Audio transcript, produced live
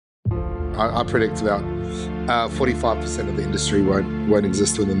I predict about 45% of the industry won't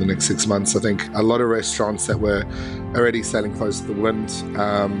exist within the next 6 months. I think a lot of restaurants that were already sailing close to the wind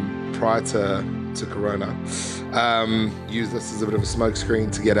prior to Corona use this as a bit of a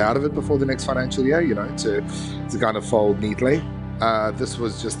smokescreen to get out of it before the next financial year, to kind of fold neatly. This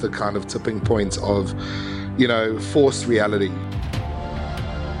was just the kind of tipping point of, forced reality.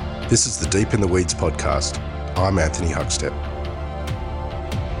 This is the Deep in the Weeds podcast. I'm Anthony Huckstep.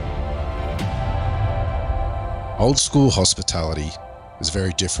 Old school hospitality is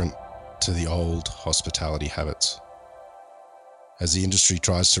very different to the old hospitality habits. As the industry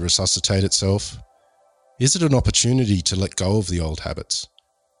tries to resuscitate itself, is it an opportunity to let go of the old habits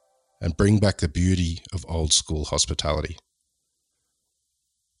and bring back the beauty of old school hospitality?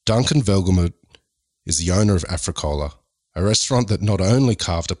 Duncan Velgemuth is the owner of Africola, a restaurant that not only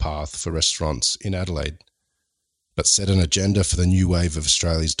carved a path for restaurants in Adelaide, but set an agenda for the new wave of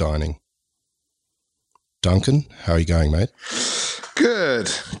Australia's dining. Duncan, how are you going, mate? Good.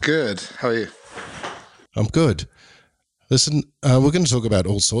 How are you? I'm good. Listen, we're going to talk about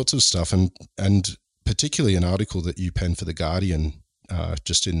all sorts of stuff and particularly an article that you penned for The Guardian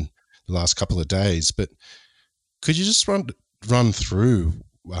just in the last couple of days. But could you just run through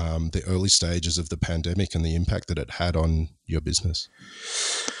the early stages of the pandemic and the impact that it had on your business?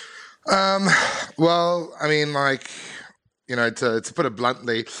 Well, I mean, to put it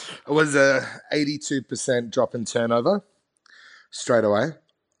bluntly, it was a 82% drop in turnover straight away,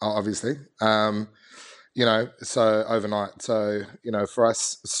 obviously. So overnight. So, for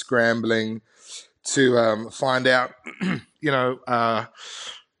us scrambling to find out,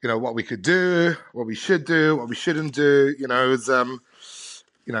 what we could do, what we should do, what we shouldn't do, it was,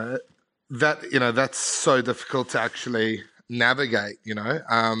 that's so difficult to actually navigate,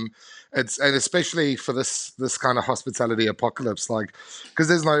 and especially for this kind of hospitality apocalypse, because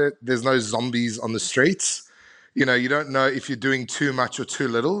there's no zombies on the streets. You don't know if you're doing too much or too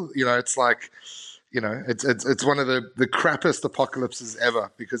little. It's like, it's one of the crappiest apocalypses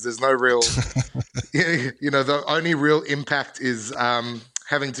ever, because there's no real, the only real impact is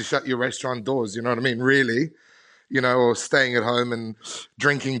having to shut your restaurant doors. You know what I mean? Really, or staying at home and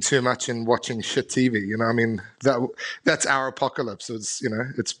drinking too much and watching shit TV. I mean, that's our apocalypse. So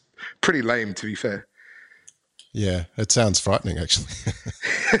it's pretty lame, to be fair. Yeah, it sounds frightening, actually.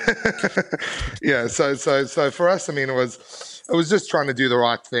 Yeah. So for us, I mean, it was just trying to do the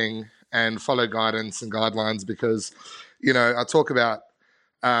right thing and follow guidance and guidelines, because, I talk about,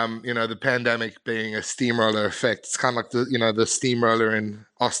 the pandemic being a steamroller effect. It's kind of like the steamroller in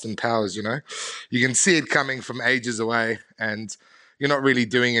Austin Powers. You can see it coming from ages away, and you're not really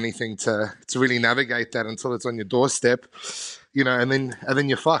doing anything to really navigate that until it's on your doorstep, and then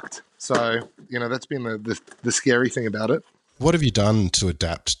you're fucked. So, that's been the scary thing about it. What have you done to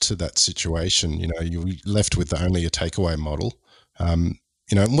adapt to that situation? You left with only a takeaway model.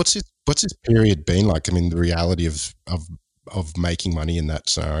 What's this period been like? I mean, the reality of making money in that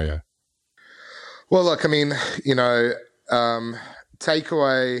scenario. Well, look, I mean,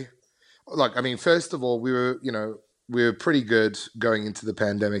 takeaway. Like, I mean, first of all, we were pretty good going into the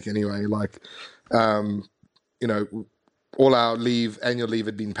pandemic anyway. All our annual leave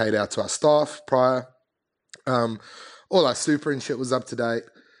had been paid out to our staff prior. All our super and shit was up to date.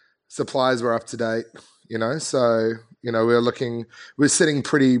 Supplies were up to date, so, we were sitting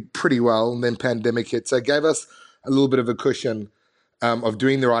pretty well, and then pandemic hit. So it gave us a little bit of a cushion of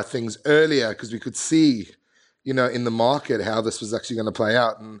doing the right things earlier, because we could see, in the market how this was actually going to play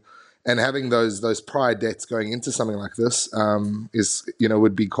out, and having those prior debts going into something like this is,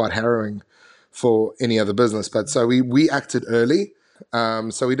 would be quite harrowing for any other business. But so we acted early.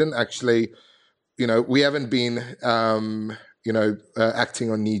 So we didn't actually, we haven't been,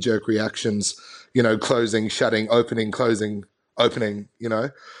 acting on knee-jerk reactions, closing, shutting, opening, closing, opening,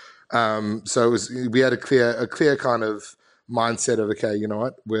 So we had a clear kind of mindset of, okay, you know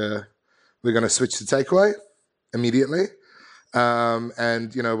what, we're going to switch to takeaway immediately.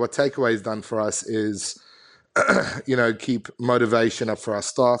 And, what takeaway's done for us is, keep motivation up for our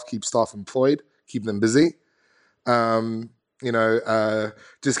staff, keep staff employed, keep them busy.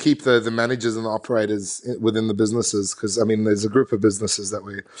 Just keep the managers and the operators within the businesses, because, I mean, there's a group of businesses that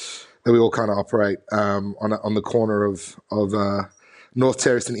we all kind of operate on the corner of North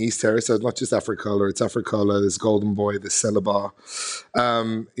Terrace and East Terrace. So it's not just Africola, it's Africola, there's Golden Boy, there's Cellar Bar,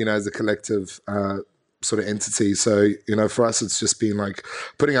 as a collective sort of entity. So, for us, it's just been like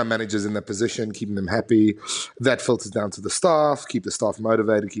putting our managers in that position, keeping them happy. That filters down to the staff, keep the staff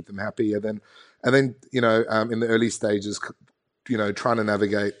motivated, keep them happy. And then in the early stages, trying to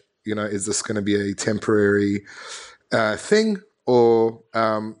navigate, is this going to be a temporary thing, or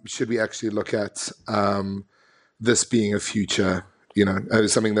should we actually look at this being a future,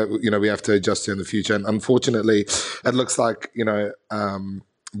 something that we have to adjust to in the future? And unfortunately, it looks like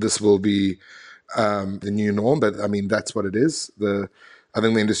this will be the new norm. But I mean, that's what it is. I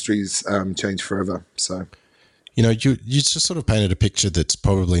think the industry's changed forever. So. You just sort of painted a picture that's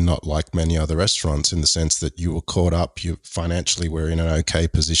probably not like many other restaurants, in the sense that you were caught up, you financially were in an okay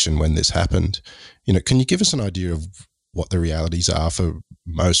position when this happened. Can you give us an idea of what the realities are for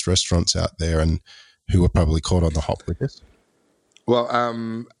most restaurants out there and who are probably caught on the hop with this? Well,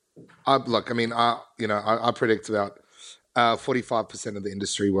 I predict about 45% of the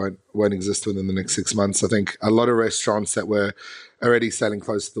industry won't exist within the next 6 months. I think a lot of restaurants that were already sailing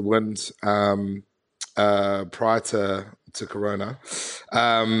close to the wind prior to Corona,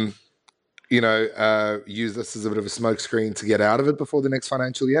 use this as a bit of a smokescreen to get out of it before the next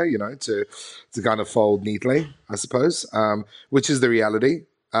financial year, to kind of fold neatly, I suppose, which is the reality.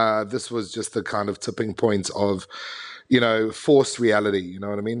 This was just the kind of tipping point of, forced reality, you know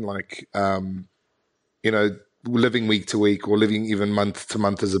what I mean? Like, living week to week or living even month to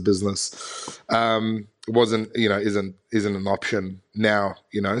month as a business isn't an option now,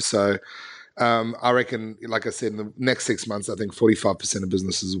 So I reckon, like I said, in the next 6 months, I think 45% of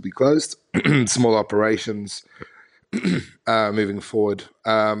businesses will be closed, small operations moving forward.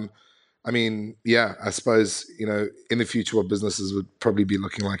 I suppose, in the future, what businesses would probably be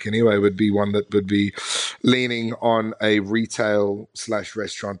looking like anyway would be one that would be leaning on a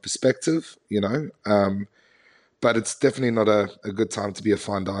retail/restaurant perspective, but it's definitely not a good time to be a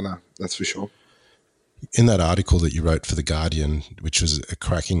fine diner, that's for sure. In that article that you wrote for The Guardian, which was a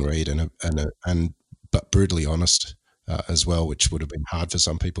cracking read but brutally honest as well, which would have been hard for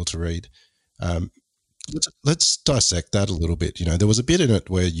some people to read. Let's dissect that a little bit. There was a bit in it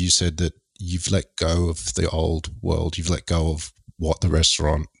where you said that you've let go of the old world. You've let go of what the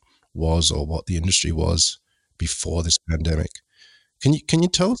restaurant was or what the industry was before this pandemic. Can you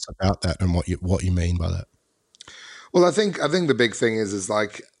tell us about that and what you mean by that? Well, I think the big thing is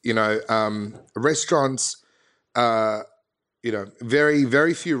like, restaurants, very,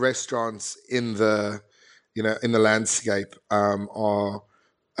 very few restaurants in the landscape are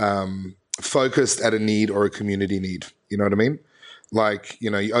focused at a need or a community need. You know what I mean? Like,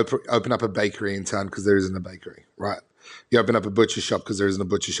 you open up a bakery in town because there isn't a bakery, right? You open up a butcher shop because there isn't a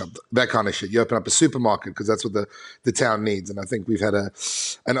butcher shop, that kind of shit. You open up a supermarket because that's what the town needs. And I think we've had an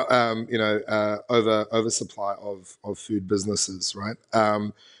oversupply of food businesses, right?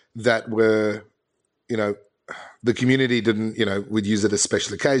 That were, the community didn't, would use it as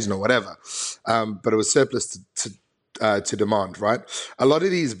special occasion or whatever, but it was surplus to demand, right? A lot of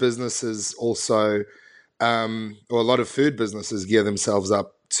these businesses also, or a lot of food businesses gear themselves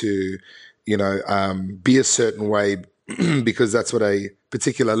up to, be a certain way because that's what a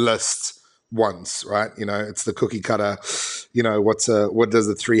particular list wants, right? It's the cookie cutter, what does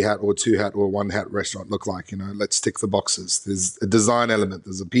a 3-hat or 2-hat or 1-hat restaurant look like? Let's tick the boxes. There's a design element,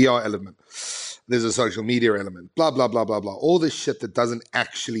 there's a PR element, there's a social media element, blah, blah, blah, blah, blah. All this shit that doesn't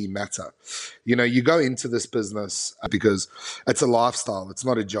actually matter. You go into this business because it's a lifestyle. It's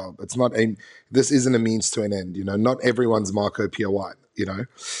not a job. This isn't a means to an end. Not everyone's Marco Pierre White,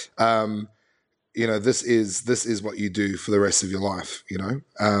 this is what you do for the rest of your life,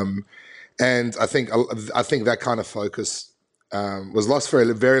 and I think that kind of focus was lost for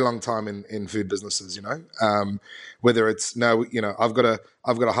a very long time in food businesses, whether it's I've got a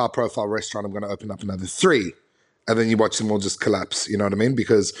high profile restaurant, I'm going to open up another 3, and then you watch them all just collapse, you know what I mean?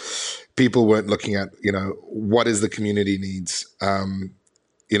 Because people weren't looking at, what is the community needs,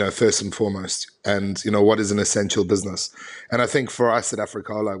 first and foremost, and, what is an essential business. And I think for us at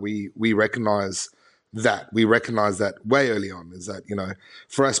Africola, we recognize that. We recognize that way early on, is that,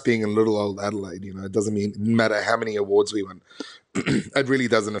 for us being in little old Adelaide, it doesn't matter how many awards we win. It really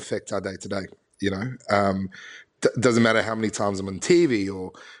doesn't affect our day to day, doesn't matter how many times I'm on TV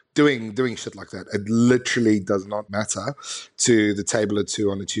or doing shit like that. It literally does not matter to the table of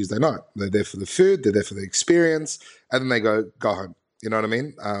 2 on a Tuesday night. They're there for the food, they're there for the experience, and then they go home. You know what I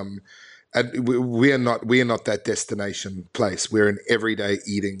mean? And we are not that destination place. We're an everyday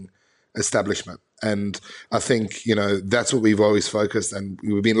eating establishment. And I think, that's what we've always focused, and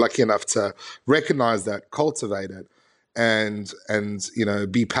we've been lucky enough to recognize that, cultivate it, and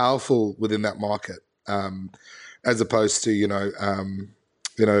be powerful within that market, as opposed to,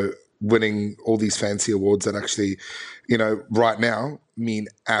 winning all these fancy awards that actually, right now mean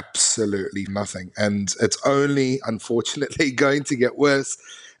absolutely nothing. And it's only, unfortunately, going to get worse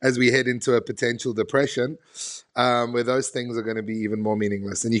as we head into a potential depression, where those things are going to be even more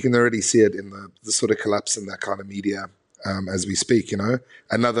meaningless. And you can already see it in the sort of collapse in that kind of media as we speak.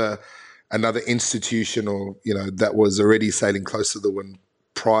 Another institution, or that was already sailing close to the wind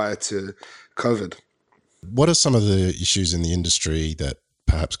prior to COVID. What are some of the issues in the industry that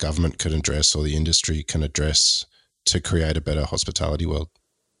perhaps government could address or the industry can address to create a better hospitality world?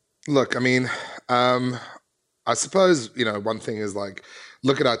 Look, I mean, I suppose, one thing is like,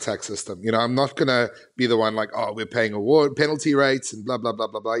 look at our tax system. I'm not going to be the one like, oh, we're paying award penalty rates and blah, blah, blah,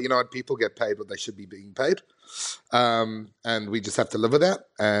 blah, blah. You know what? People get paid what they should be being paid. And we just have to live with that.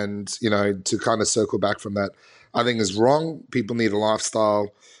 And, to kind of circle back from that, I think is wrong. People need a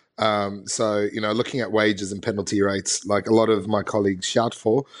lifestyle. So, looking at wages and penalty rates, like a lot of my colleagues shout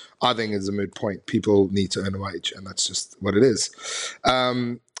for, I think is a moot point. People need to earn a wage, and that's just what it is.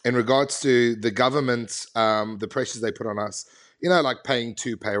 In regards to the government, the pressures they put on us, like paying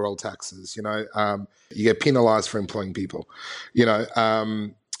 2 payroll taxes, you get penalized for employing people,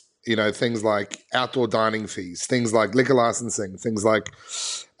 things like outdoor dining fees, things like liquor licensing, things like,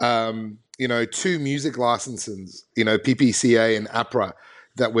 2 music licenses, PPCA and APRA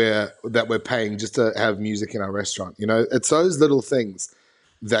that we're paying just to have music in our restaurant. It's those little things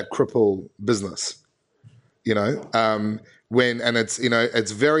that cripple business, and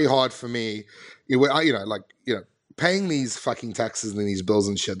it's very hard for me, paying these fucking taxes and these bills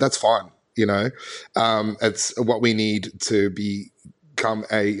and shit. That's fine. It's what we need to become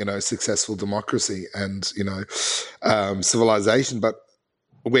a, successful democracy and, civilization. But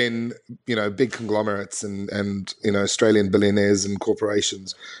when, big conglomerates and Australian billionaires and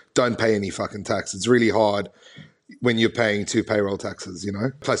corporations don't pay any fucking tax, it's really hard when you're paying 2 payroll taxes,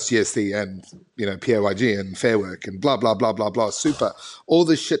 plus GST and, PAYG and Fair Work and blah, blah, blah, blah, blah, super. All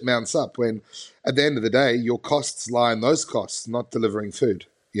this shit mounts up when at the end of the day, your costs lie in those costs, not delivering food,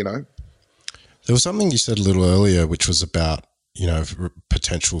 There was something you said a little earlier, which was about,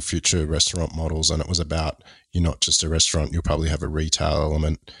 potential future restaurant models. And it was about, you're not just a restaurant, you'll probably have a retail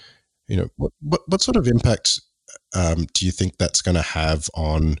element. What sort of impact do you think that's going to have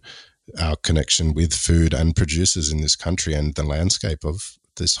on our connection with food and producers in this country and the landscape of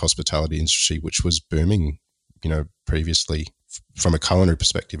this hospitality industry, which was booming, previously from a culinary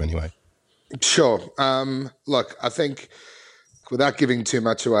perspective anyway? Sure. Look, I think without giving too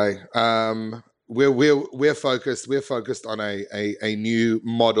much away, we're focused on a new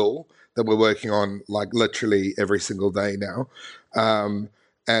model that we're working on like literally every single day now.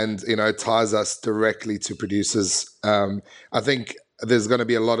 And it ties us directly to producers. I think there's going to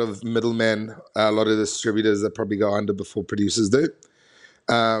be a lot of middlemen, a lot of distributors that probably go under before producers do.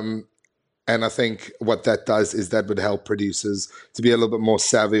 And I think what that does is that would help producers to be a little bit more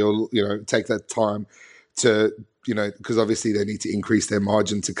savvy, or, take that time to, because obviously they need to increase their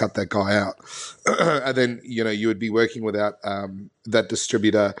margin to cut that guy out. And then, you would be working without that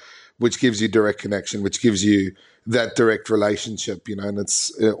distributor, which gives you direct connection, which gives you that direct relationship, and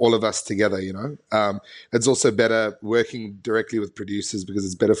it's all of us together, It's also better working directly with producers because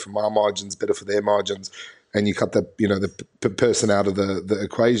it's better for my margins, better for their margins, and you cut that, the person out of the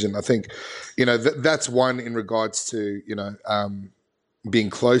equation. I think, that's one in regards to,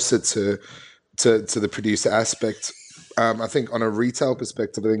 being closer to the producer aspect. I think on a retail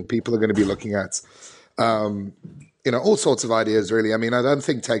perspective, I think people are going to be looking at, all sorts of ideas, really. I mean, I don't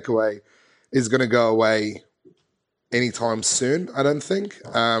think takeaway is going to go away anytime soon, I don't think.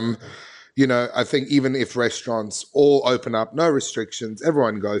 I think even if restaurants all open up, no restrictions,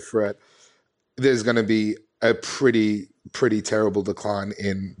 everyone go for it, there's going to be a pretty terrible decline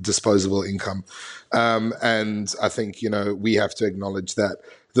in disposable income. And I think, we have to acknowledge that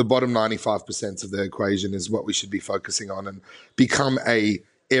the bottom 95% of the equation is what we should be focusing on and become a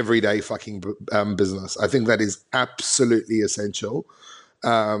everyday fucking business. I think that is absolutely essential.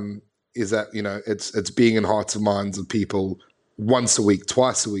 Is that, it's being in hearts and minds of people once a week,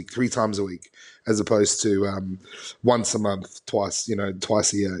 twice a week, 3 times a week, as opposed to once a month, twice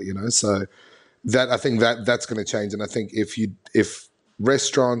a year, So that, I think that's going to change. And I think if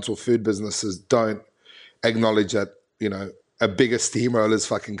restaurants or food businesses don't acknowledge that, a bigger steamroller is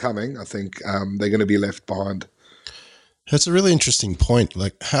fucking coming, I think they're going to be left behind. That's a really interesting point.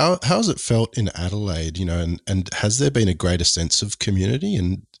 Like, how has it felt in Adelaide, and has there been a greater sense of community,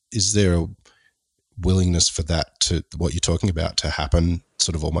 and is there a willingness for that, to what you're talking about, to happen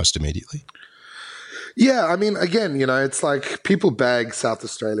sort of almost immediately? Yeah, I mean, again, it's like people bag South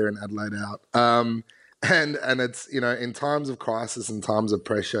Australia and Adelaide out. And it's, in times of crisis and times of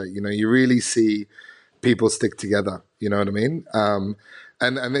pressure, you really see people stick together, you know what I mean? And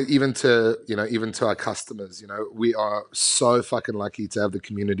even to our customers, we are so fucking lucky to have the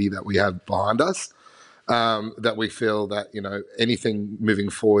community that we have behind us. that we feel that, anything moving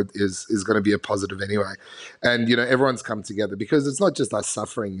forward is going to be a positive anyway. And, everyone's come together because it's not just us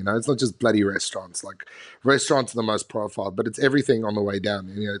suffering, it's not just bloody restaurants. Like, restaurants are the most profiled, but it's everything on the way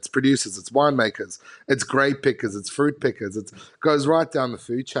down. It's producers, it's winemakers, it's grape pickers, it's fruit pickers. It goes right down the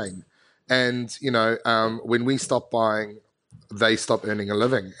food chain. And, when we stop buying, they stop earning a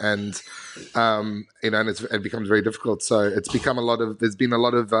living, and and it becomes very difficult. So it's become there's been a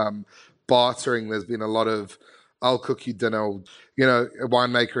lot of bartering. There's been a lot of, I'll cook you dinner. A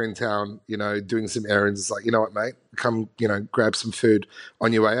winemaker in town, doing some errands. It's like, you know what, mate, come, grab some food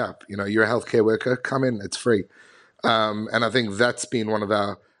on your way up. You're a healthcare worker, come in, it's free. And I think that's been one of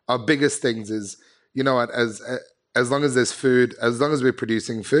our biggest things is, what, as long as there's food, as long as we're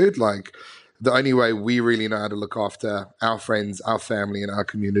producing food, like, the only way we really know how to look after our friends, our family, and our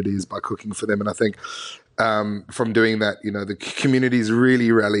community is by cooking for them. And I think from doing that, the community's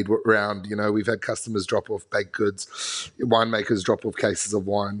really rallied around. We've had customers drop off baked goods, winemakers drop off cases of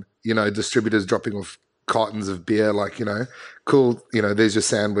wine, distributors dropping off cartons of beer, like, cool, there's your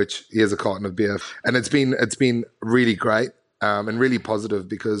sandwich, here's a carton of beer. And it's been really great and really positive,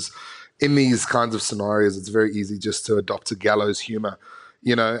 because in these kinds of scenarios, it's very easy just to adopt a gallows humor,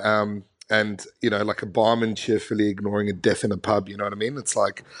 and, like a barman cheerfully ignoring a death in a pub, you know what I mean? It's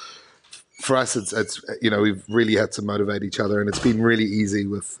like, for us, it's we've really had to motivate each other, and it's been really easy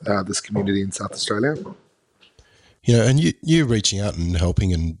with this community in South Australia. And you reaching out and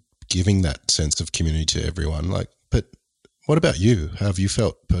helping and giving that sense of community to everyone. Like, but what about you? How have you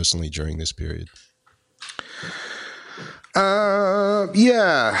felt personally during this period?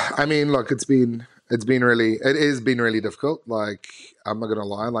 Yeah. I mean, look, it has been really difficult. Like, I'm not gonna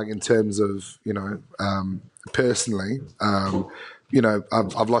lie. Like, in terms of personally,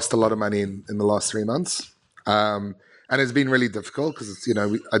 I've lost a lot of money in the last 3 months, and it's been really difficult because it's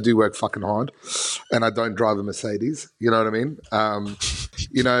I do work fucking hard, and I don't drive a Mercedes. You know what I mean?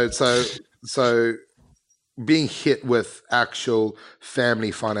 So being hit with actual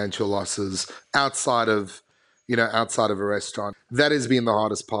family financial losses outside of a restaurant, that has been the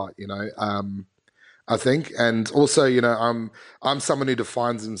hardest part. I think. And also, I'm someone who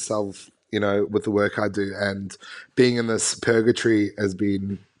defines himself, with the work I do, and being in this purgatory has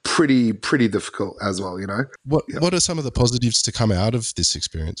been pretty difficult as well, What are some of the positives to come out of this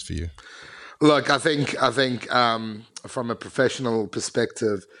experience for you? Look, I think from a professional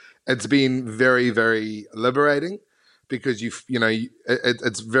perspective, it's been very, very liberating, because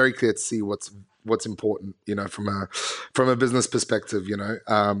it's very clear to see what's important, from a business perspective,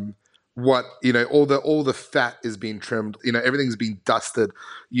 what all the fat is being trimmed, everything's been dusted,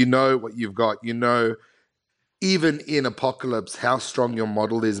 what you've got, even in apocalypse how strong your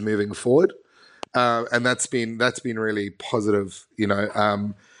model is moving forward, and that's been really positive,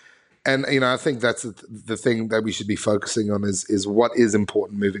 and I think that's the thing that we should be focusing on is what is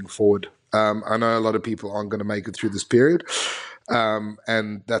important moving forward. I know a lot of people aren't going to make it through this period,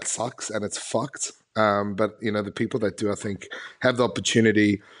 and that sucks and it's fucked, but the people that do, I think, have the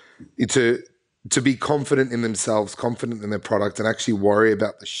opportunity to be confident in themselves, confident in their product, and actually worry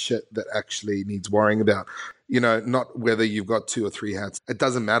about the shit that actually needs worrying about. Not whether you've got 2 or 3 hats. It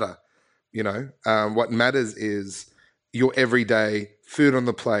doesn't matter. What matters is your everyday food on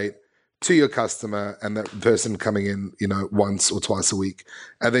the plate to your customer, and that person coming in, once or twice a week.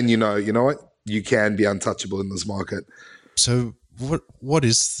 And then, you know what? You can be untouchable in this market. So what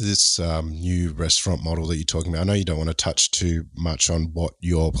is this new restaurant model that you're talking about? I know you don't want to touch too much on what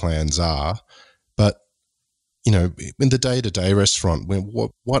your plans are, but in the day-to-day restaurant,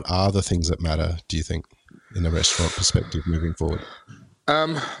 what are the things that matter, do you think, in a restaurant perspective moving forward?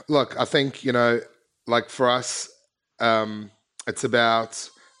 Look, I think, like for us, it's about,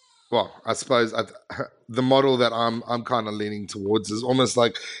 well, I suppose the model that I'm kind of leaning towards is almost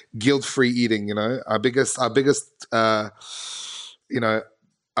like guilt-free eating. Our biggest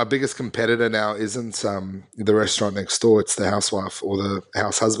competitor now isn't the restaurant next door. It's the housewife or the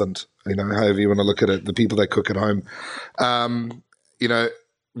house husband. However you want to look at it, the people that cook at home.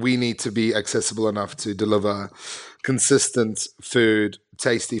 We need to be accessible enough to deliver consistent food,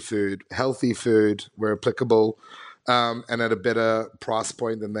 tasty food, healthy food where applicable, and at a better price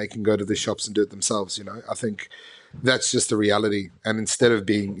point than they can go to the shops and do it themselves. I think that's just the reality. And instead of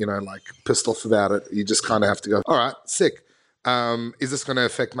being, like pissed off about it, you just kind of have to go, all right, sick. Is this going to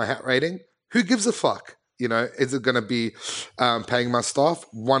affect my hat rating? Who gives a fuck? Is it going to be paying my staff?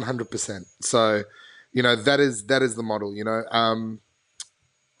 100%. So, that is the model,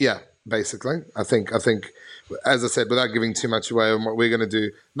 yeah, basically. I think, as I said, without giving too much away on what we're going to do,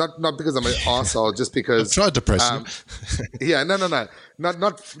 not because I'm an arsehole, just I've because, tried to press you. um, yeah, no, not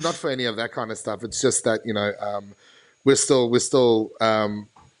for any of that kind of stuff. It's just that we're still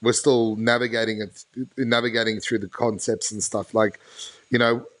we're still navigating through the concepts and stuff. Like, you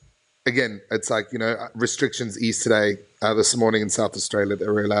know, again, it's like, restrictions eased today, this morning in South Australia. They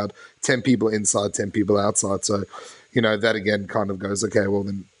were allowed 10 people inside, 10 people outside. So, that again kind of goes, okay, well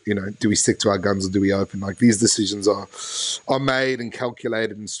then, do we stick to our guns or do we open? Like, these decisions are made and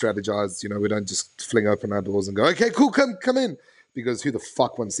calculated and strategized. We don't just fling open our doors and go, okay, cool, come in, because who the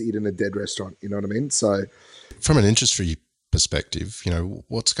fuck wants to eat in a dead restaurant? You know what I mean? So, From an industry perspective,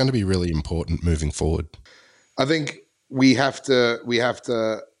 what's going to be really important moving forward? I think we have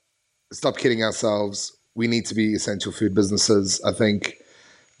to stop kidding ourselves. We need to be essential food businesses. I think,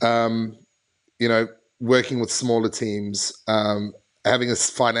 working with smaller teams, having a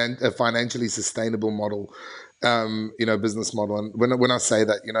financially sustainable model, business model. And when I say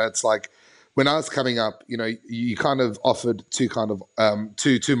that, it's like when I was coming up, you kind of offered two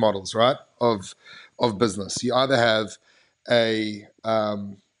models, right? Of business. You either have a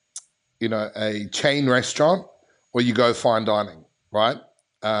a chain restaurant, or you go fine dining, right?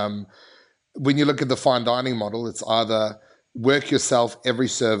 Um, when you look at the fine dining model, it's either work yourself every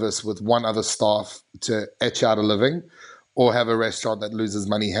service with one other staff to etch out a living, or have a restaurant that loses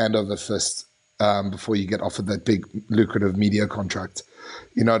money hand over fist, before you get offered that big lucrative media contract.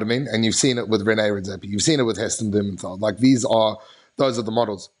 You know what I mean? And you've seen it with Rene Redzepi. You've seen it with Heston Blumenthal. Like, those are the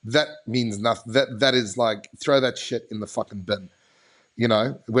models. That means nothing. That is like, throw that shit in the fucking bin.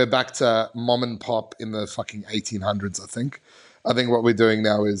 We're back to mom and pop in the fucking 1800s. I think what we're doing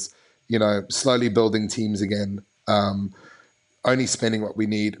now is, slowly building teams again, only spending what we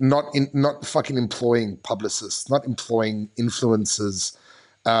need, not fucking employing publicists, not employing influencers,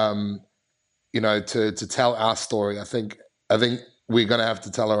 to tell our story. I think we're going to have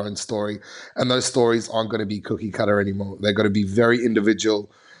to tell our own story, and those stories aren't going to be cookie cutter anymore. They're going to be very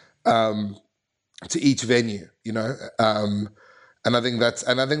individual, to each venue. And I think that's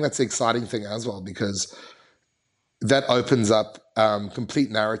the exciting thing as well, because that opens up,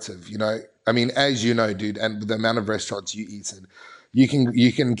 complete narrative. I mean, as you know, dude, and with the amount of restaurants you eat in, you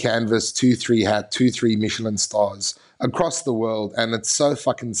can canvas two, three Michelin stars across the world, and it's so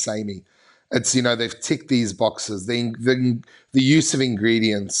fucking samey. It's, they've ticked these boxes. The use of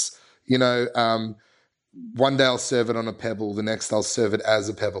ingredients. One day I'll serve it on a pebble, the next I'll serve it as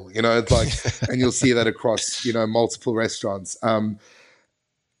a pebble. It's like, and you'll see that across multiple restaurants.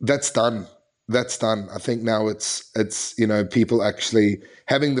 That's done. That's done. I think now it's people actually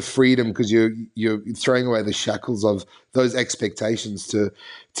having the freedom, because you're throwing away the shackles of those expectations to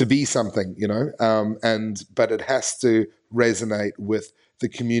be something, but it has to resonate with the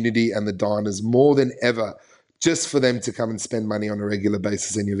community and the diners more than ever, just for them to come and spend money on a regular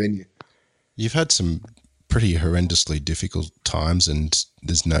basis in your venue. You've had some pretty horrendously difficult times, and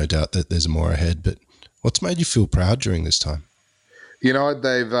there's no doubt that there's more ahead. But what's made you feel proud during this time?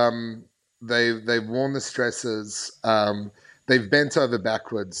 They've worn the stresses. They've bent over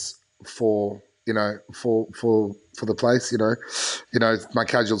backwards for the place. My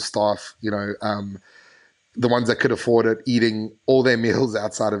casual staff. The ones that could afford it, eating all their meals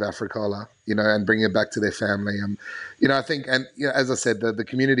outside of Africola, and bringing it back to their family. I think, and as I said, the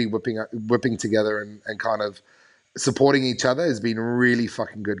community whipping together and kind of supporting each other has been really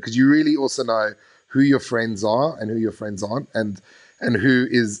fucking good, because you really also know who your friends are and who your friends aren't, and who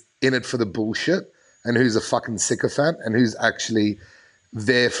is in it for the bullshit, and who's a fucking sycophant, and who's actually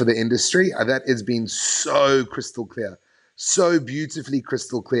there for the industry. That has been so crystal clear, so beautifully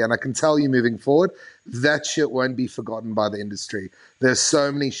crystal clear. And I can tell you, moving forward, that shit won't be forgotten by the industry. There's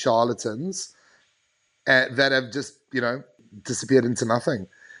so many charlatans, that have just, disappeared into nothing,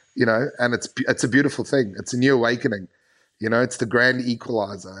 and it's a beautiful thing. It's a new awakening. It's the grand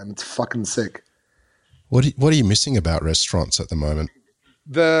equalizer, and it's fucking sick. What are you missing about restaurants at the moment?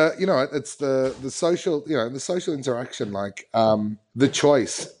 It's the social, the social interaction, like, the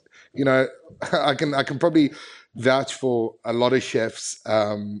choice. I can probably vouch for a lot of chefs,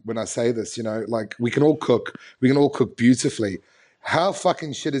 when I say this. Like, we can all cook beautifully. How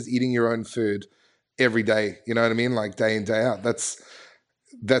fucking shit is eating your own food every day? You know what I mean? Like, day in, day out. That's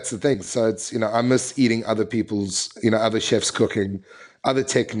the thing. So it's, I miss eating other people's, other chefs cooking, other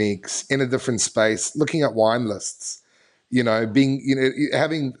techniques in a different space, looking at wine lists, being,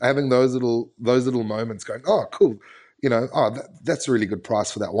 having those little moments, going, oh, cool. That's a really good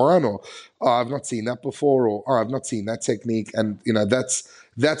price for that wine, or, oh, I've not seen that before, or, oh, I've not seen that technique. And,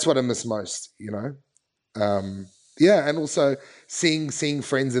 that's what I miss most, Yeah, and also seeing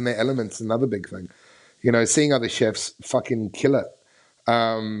friends in their elements, another big thing. Seeing other chefs fucking kill it,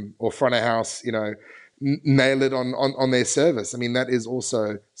 or front of house, nail it on their service. I mean, that is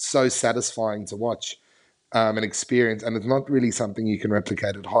also so satisfying to watch and experience, and it's not really something you can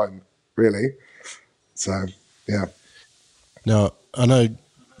replicate at home, really. So, yeah. Now, I know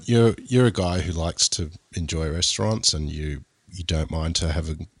you're a guy who likes to enjoy restaurants, and you don't mind to have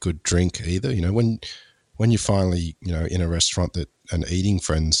a good drink either. When you're finally in a restaurant and eating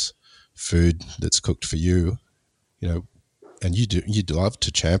friends' food that's cooked for you, and you'd love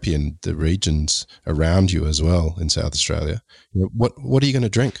to champion the regions around you as well in South Australia. What are you going to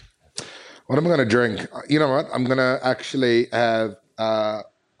drink? What am I going to drink? You know what? I'm going to actually have a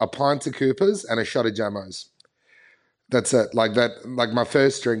pint of Coopers and a shot of Jamos. That's it. Like that. Like my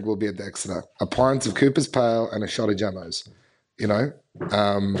first drink will be at the Exeter. A pint of Cooper's Pale and a shot of Jamos. That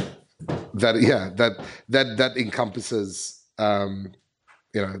encompasses.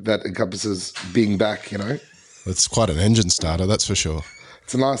 That encompasses being back. It's quite an engine starter, that's for sure.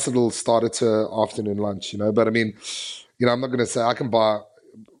 It's a nice little starter to afternoon lunch. But I mean, I'm not going to say I can buy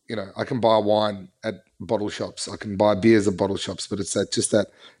wine at bottle shops. I can buy beers at bottle shops, but it's that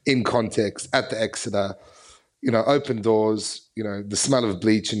in context at the Exeter. Open doors, the smell of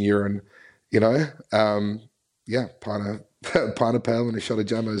bleach and urine, pint of pale and a shot of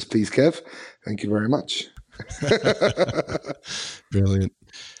Jamos, please, Kev. Thank you very much. Brilliant.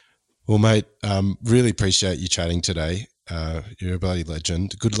 Well, mate, really appreciate you chatting today. You're a bloody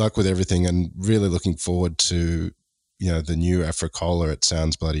legend. Good luck with everything, and really looking forward to, the new Africola. It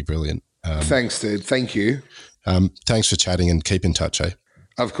sounds bloody brilliant. Thanks, dude. Thank you. Thanks for chatting, and keep in touch, eh?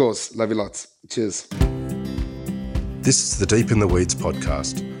 Of course. Love you lots. Cheers. This is the Deep in the Weeds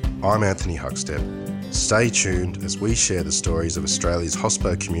podcast. I'm Anthony Huckstep. Stay tuned as we share the stories of Australia's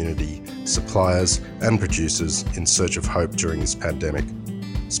hospo community, suppliers and producers in search of hope during this pandemic.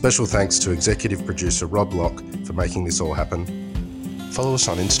 Special thanks to executive producer Rob Locke for making this all happen. Follow us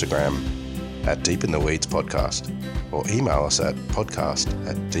on Instagram at Deep in the Weeds Podcast, or email us at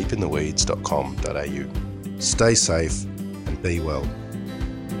podcast@deepintheweeds.com.au. Stay safe and be well.